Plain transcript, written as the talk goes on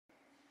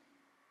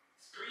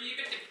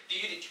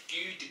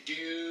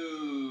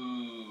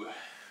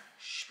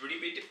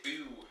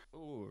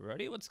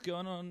Alrighty, what's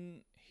going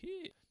on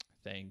here?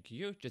 Thank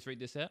you. Just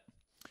read this out.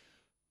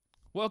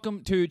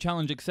 Welcome to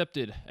Challenge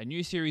Accepted, a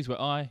new series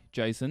where I,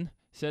 Jason,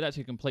 set out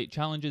to complete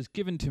challenges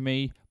given to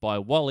me by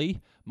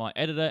Wally, my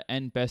editor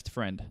and best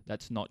friend.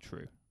 That's not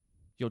true.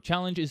 Your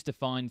challenge is to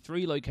find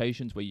 3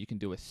 locations where you can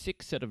do a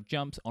 6 set of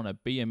jumps on a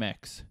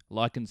BMX.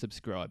 Like and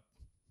subscribe.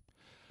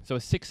 So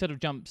a 6 set of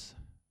jumps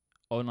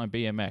on a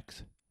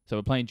BMX. So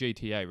we're playing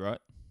GTA, right?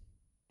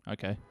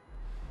 Okay.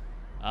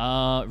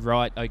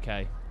 Right,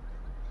 okay.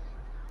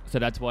 So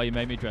that's why you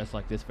made me dress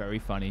like this. Very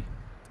funny.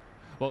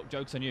 Well,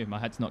 joke's on you. My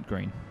hat's not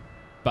green.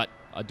 But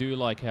I do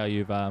like how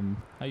you've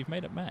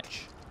made it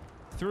match.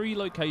 3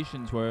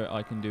 locations where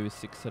I can do a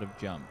 6 set of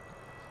jump.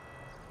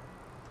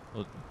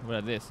 Well, what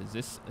are this? Is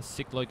this a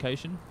sick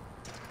location?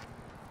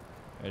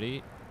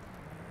 Ready?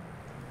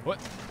 What?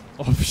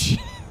 Oh, shit.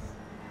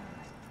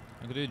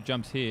 I could do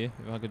jumps here.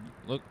 If I could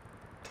look.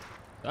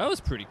 That was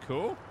pretty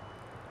cool.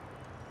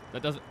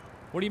 That doesn't...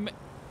 What do you mean?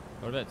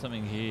 What about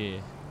something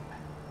here?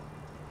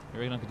 You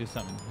reckon I could do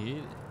something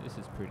here? This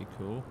is pretty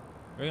cool.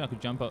 You reckon I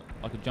could jump up?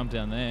 I could jump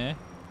down there.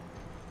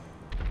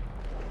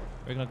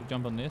 You reckon I could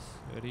jump on this?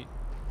 Ready?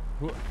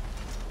 Whoa.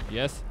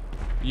 Yes.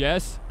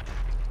 Yes.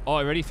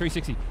 Oh, ready?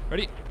 360.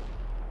 Ready?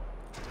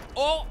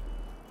 Oh!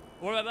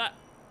 What about that?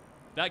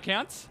 That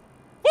counts?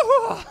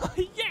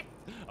 Woohoo! Yeah!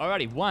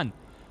 Alrighty, 1.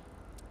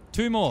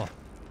 2 more.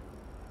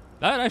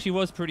 That actually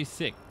was pretty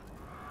sick.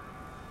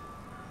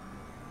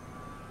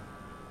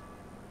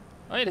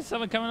 Oh, yeah, there's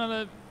someone coming on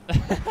the...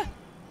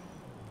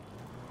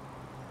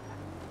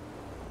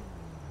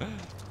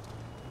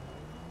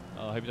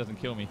 Oh, I hope he doesn't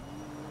kill me.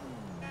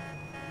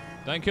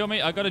 Don't kill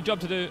me. I got a job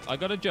to do. I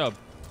got a job.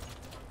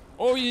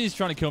 Oh, he's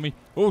trying to kill me.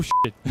 Oh,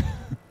 shit.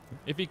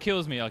 If he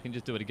kills me, I can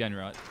just do it again,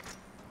 right?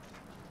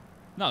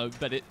 No,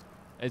 but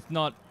it's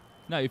not...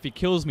 No, if he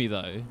kills me,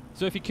 though.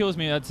 So if he kills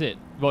me, that's it.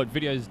 What,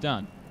 video's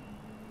done.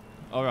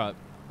 All right.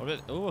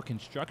 Oh, a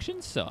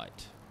construction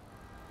site.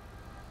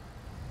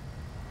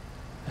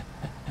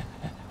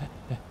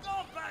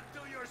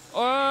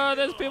 Oh,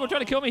 there's people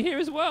trying to kill me here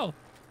as well.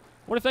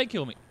 What if they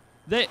kill me?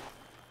 They're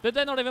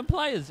not even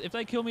players. If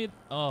they kill me...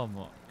 Oh,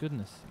 my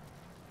goodness.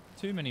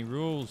 Too many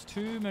rules.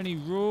 Too many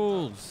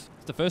rules.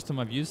 It's the first time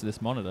I've used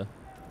this monitor.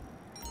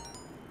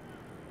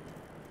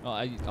 Oh,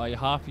 I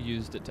half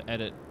used it to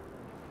edit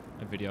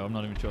a video. I'm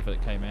not even sure if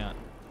it came out.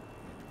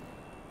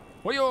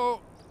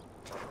 Whoa!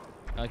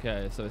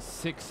 Okay, so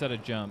 6 set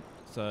of jump.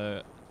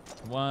 So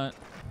 1.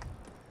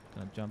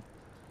 Gonna jump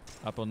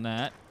up on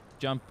that.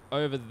 Jump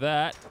over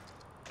that.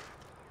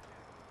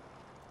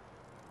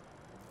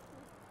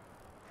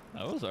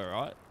 That was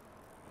alright.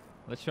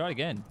 Let's try it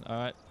again.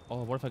 Alright.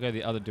 Oh, what if I go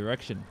the other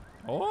direction?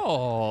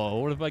 Oh,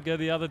 what if I go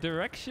the other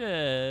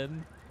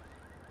direction?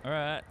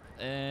 Alright.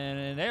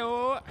 And...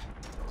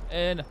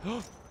 And...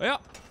 Yeah.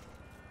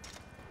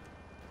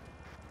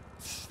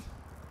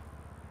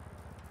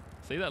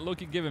 See that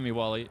look you're giving me,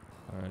 Wally?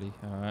 Alrighty.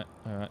 Alright.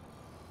 Alright.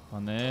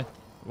 1 there.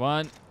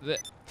 1 there.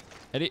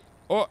 Eddie.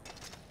 Oh.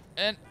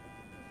 And...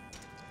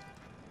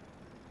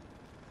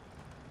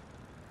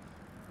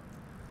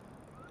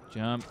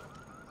 Jump.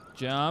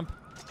 Jump.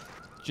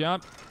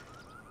 Jump.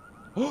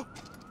 Oh!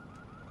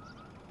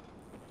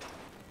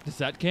 Does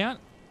that count?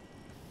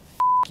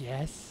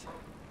 Yes.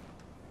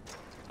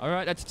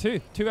 Alright, that's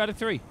 2. 2 out of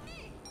 3.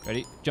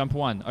 Ready? Jump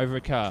 1 over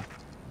a car.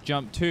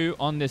 Jump 2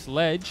 on this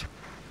ledge.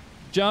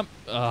 Jump.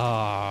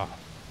 Ah. Oh.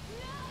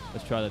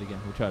 Let's try that again.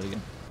 We'll try it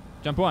again.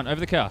 Jump 1 over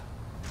the car.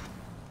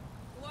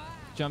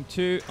 Jump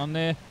 2 on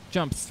there.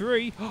 Jump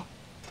 3. Oh.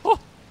 Oh.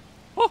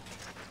 Oh.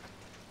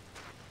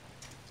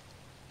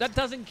 That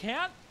doesn't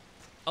count?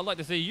 I'd like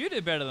to see you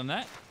do better than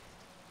that.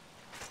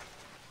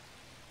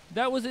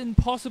 That was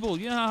impossible.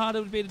 You know how hard it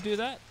would be to do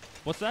that?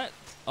 What's that?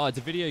 Oh, it's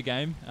a video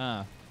game.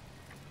 Ah.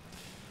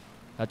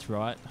 That's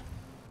right.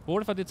 But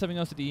what if I did something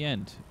else at the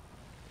end?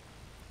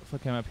 If I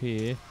came up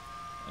here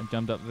and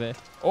jumped up there.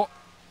 Oh!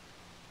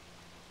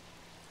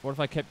 What if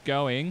I kept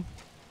going?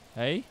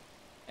 Hey?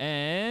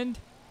 And...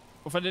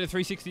 What if I did a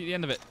 360 at the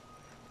end of it?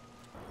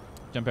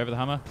 Jump over the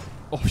Hummer.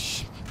 Oh,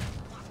 shit.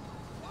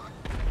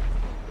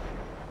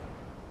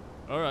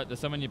 Alright, there's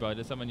someone nearby,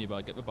 there's someone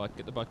nearby. Get the bike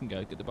and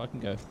go, get the bike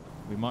and go.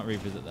 We might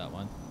revisit that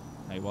one.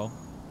 Hey, well.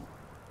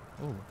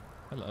 Oh,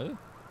 hello.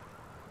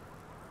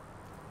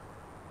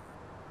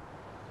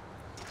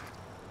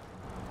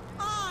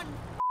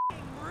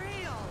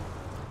 Unreal!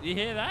 You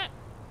hear that?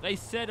 They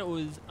said it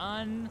was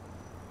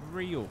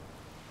unreal.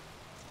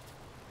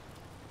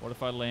 What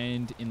if I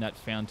land in that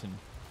fountain?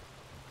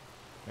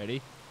 Ready?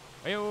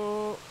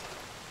 Hey-oh.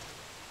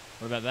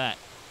 What about that?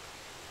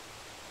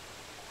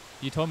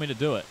 You told me to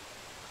do it.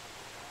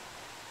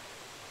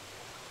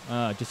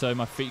 Just so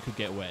my feet could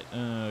get wet.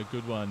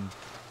 Good one.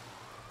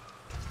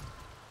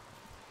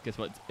 Guess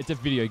what? It's a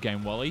video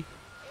game, Wally.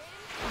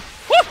 Ah!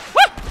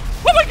 Ah!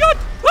 Oh my god!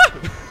 Ah!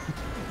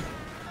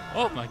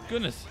 Oh my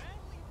goodness.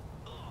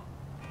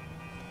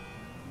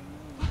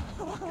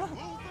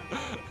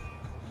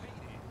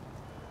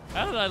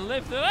 How did I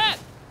live through that?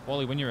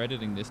 Wally, when you're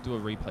editing this, do a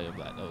replay of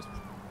that. That was...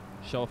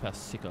 Show off how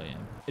sick I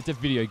am. It's a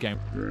video game.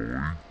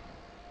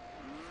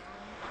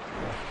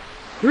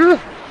 Show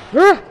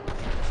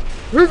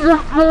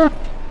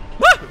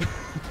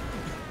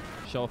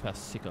off how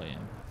sick I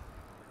am.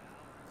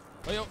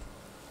 Oh, yo.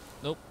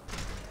 Nope.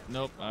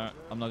 Nope. Alright.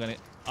 I'm not gonna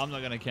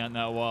count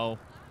that while.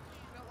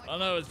 I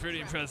know it's pretty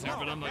impressive,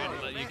 but I'm not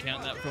gonna let you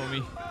count that for me.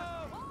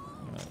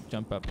 Alright,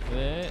 jump up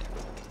there.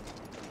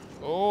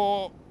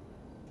 Oh.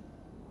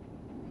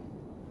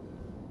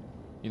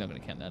 You're not gonna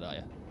count that, are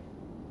you?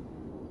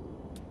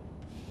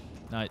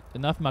 No,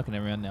 enough mucking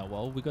around now.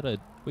 Well, we got a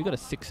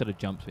 6 set of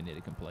jumps we need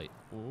to complete.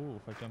 Ooh,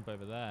 if I jump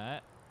over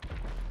that.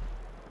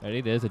 Ready?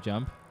 There's a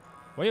jump.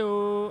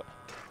 Whoa.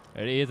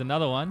 Ready? Here's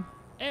another one.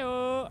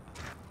 Ew.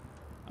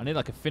 I need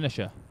like a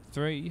finisher.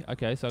 3.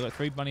 Okay, so I got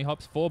 3 bunny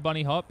hops, 4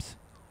 bunny hops.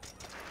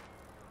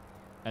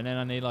 And then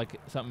I need like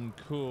something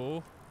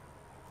cool.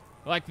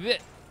 Like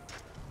this.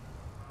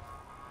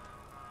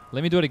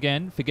 Let me do it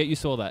again. Forget you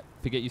saw that.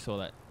 Forget you saw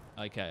that.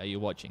 Okay, are you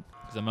watching?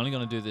 Because I'm only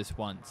going to do this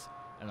once.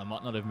 And I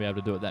might not even be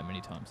able to do it that many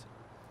times.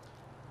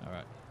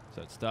 Alright,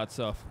 so it starts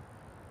off.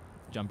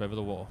 Jump over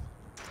the wall.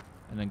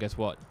 And then guess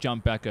what?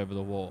 Jump back over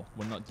the wall.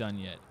 We're not done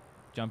yet.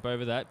 Jump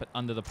over that, but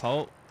under the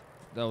pole.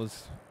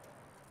 That's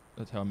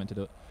how I meant to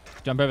do it.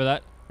 Jump over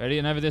that. Ready?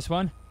 And over this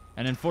one.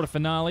 And then for the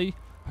finale,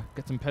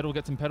 get some pedal,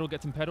 get some pedal,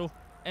 get some pedal.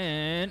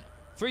 And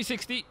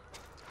 360.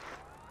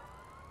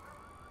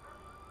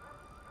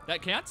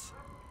 That counts?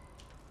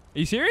 Are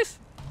you serious?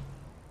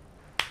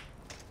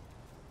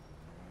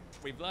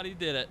 We bloody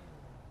did it.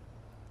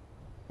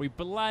 We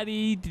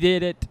bloody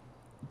did it.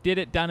 Did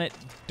it, done it,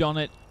 done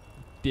it,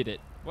 did it.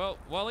 Well,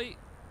 Wally,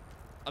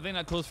 I think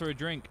that calls for a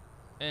drink.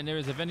 And there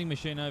is a vending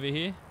machine over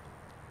here.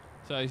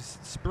 So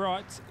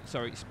sprunks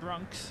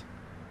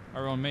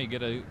are on me.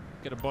 Get a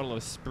bottle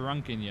of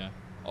sprunk in you.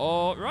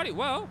 Alrighty,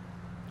 well,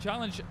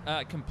 challenge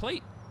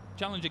complete.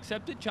 Challenge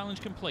accepted,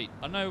 challenge complete.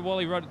 I know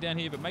Wally wrote it down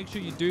here, but make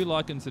sure you do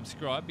like and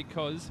subscribe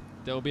because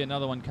there will be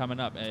another one coming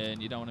up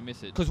and you don't want to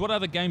miss it. Because what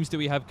other games do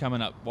we have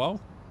coming up? Well,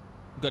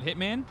 we've got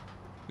Hitman,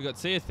 we've got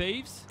Sea of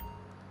Thieves,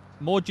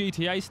 more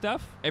GTA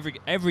stuff.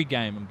 Every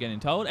game, I'm getting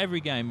told.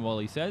 Every game,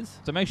 Wally says.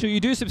 So make sure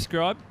you do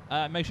subscribe.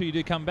 Make sure you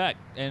do come back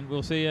and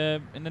we'll see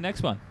you in the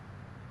next one.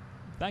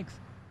 Thanks.